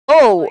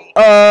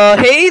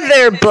Hey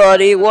there,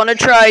 buddy. Wanna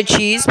try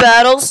cheese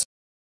battles?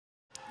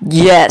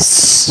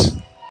 Yes.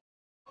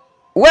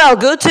 Well,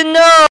 good to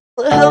know.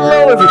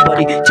 Hello,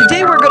 everybody.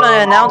 Today we're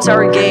gonna announce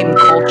our game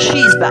called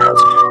Cheese Battles.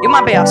 You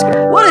might be asking,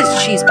 what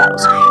is Cheese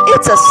Battles?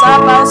 It's a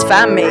slap battles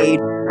fan made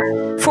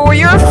for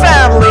your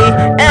family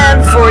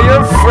and for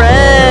your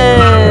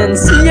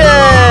friends.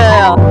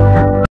 Yeah.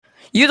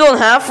 You don't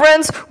have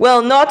friends?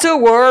 Well, not to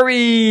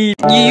worry.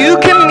 You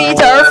can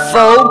meet our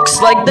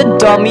folks like the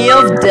dummy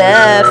of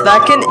death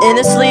that can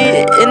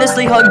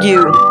innocently hug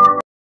you.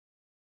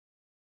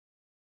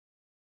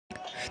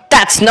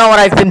 That's not what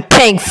I've been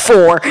paying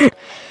for.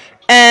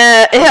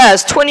 It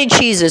has 20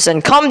 cheeses,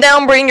 and come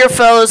down, bring your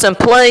fellows, and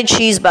play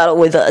cheese battle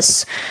with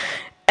us.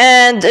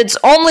 And it's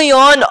only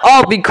on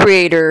Obby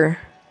Creator.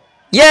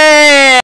 Yay!